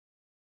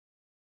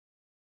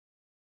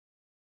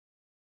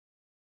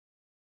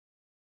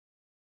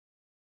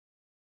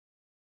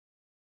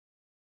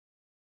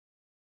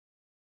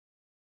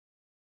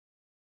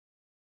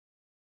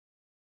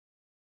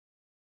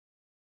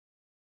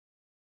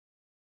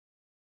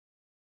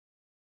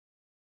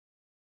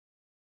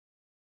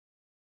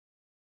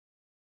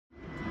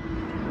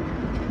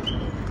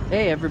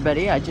Hey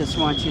everybody, I just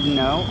want you to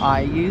know I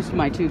used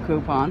my 2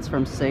 coupons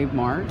from Save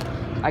Mart.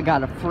 I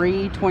got a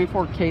free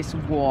 24 case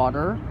of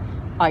water.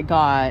 I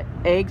got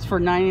eggs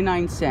for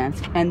 99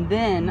 cents. And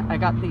then I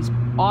got these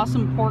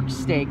awesome pork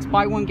steaks,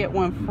 buy one get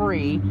one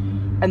free.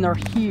 And they're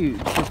huge,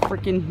 they're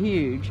freaking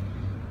huge,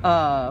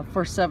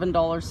 for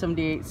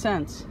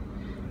 $7.78.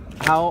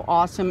 How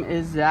awesome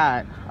is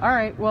that?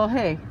 Alright, well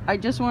hey, I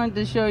just wanted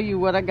to show you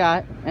what I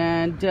got,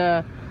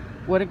 and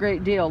what a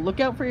great deal. Look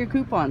out for your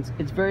coupons.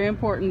 It's very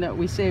important that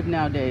we save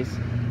nowadays.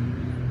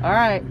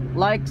 Alright,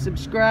 like,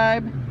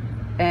 subscribe,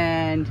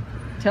 and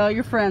tell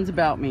your friends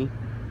about me.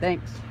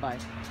 Thanks, bye.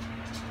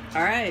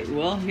 Alright,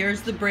 well here's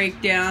the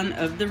breakdown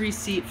of the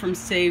receipt from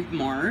Save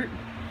Mart.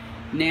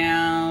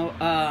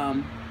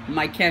 Now,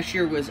 my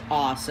cashier was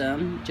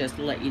awesome, just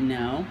to let you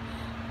know.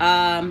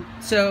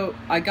 So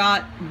I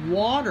got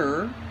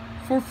water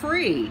for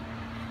free.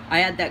 I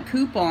had that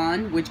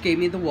coupon which gave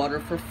me the water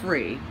for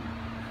free.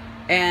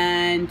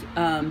 And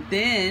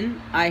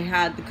then I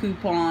had the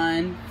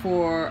coupon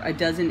for a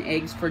dozen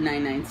eggs for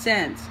 99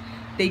 cents.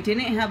 They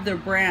didn't have their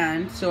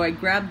brand, so I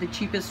grabbed the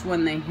cheapest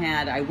one they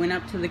had. I went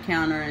up to the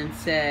counter and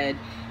said,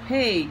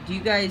 hey, do you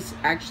guys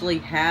actually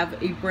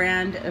have a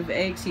brand of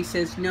eggs? He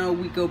says, no,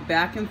 we go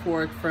back and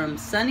forth from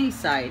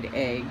Sunnyside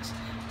Eggs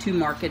to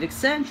Market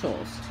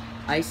Essentials.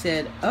 I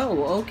said,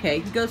 oh, okay.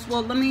 He goes,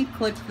 well, let me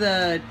click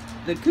the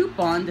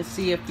coupon to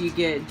see if you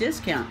get a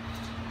discount.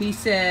 He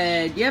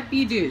said, yep,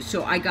 you do.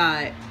 So I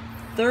got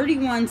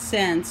 31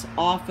 cents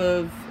off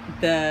of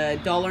the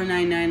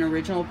 $1.99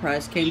 original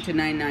price, came to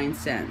 99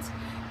 cents.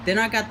 Then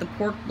I got the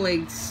pork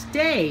blade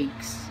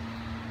steaks,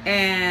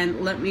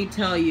 and let me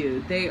tell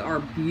you, they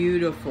are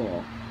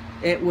beautiful.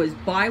 It was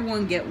buy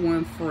one, get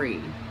one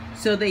free.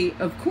 So they,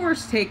 of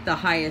course, take the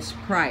highest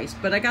price,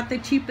 but I got the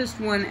cheapest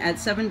one at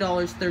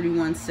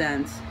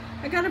 $7.31.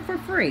 I got it for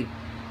free.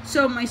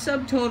 So my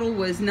subtotal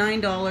was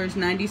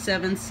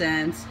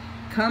 $9.97.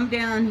 Come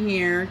down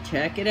here,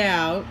 check it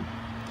out.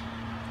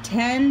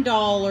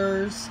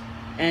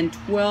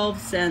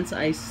 $10.12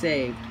 I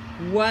saved.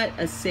 What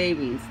a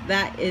savings.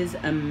 That is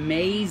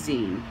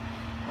amazing.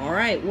 All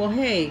right, well,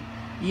 hey,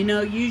 you know,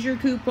 use your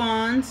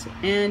coupons,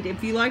 and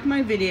if you like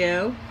my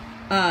video,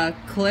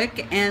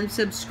 click and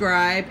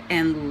subscribe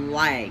and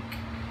like.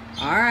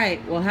 All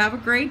right, well, have a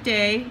great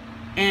day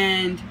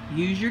and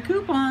use your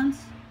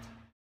coupons.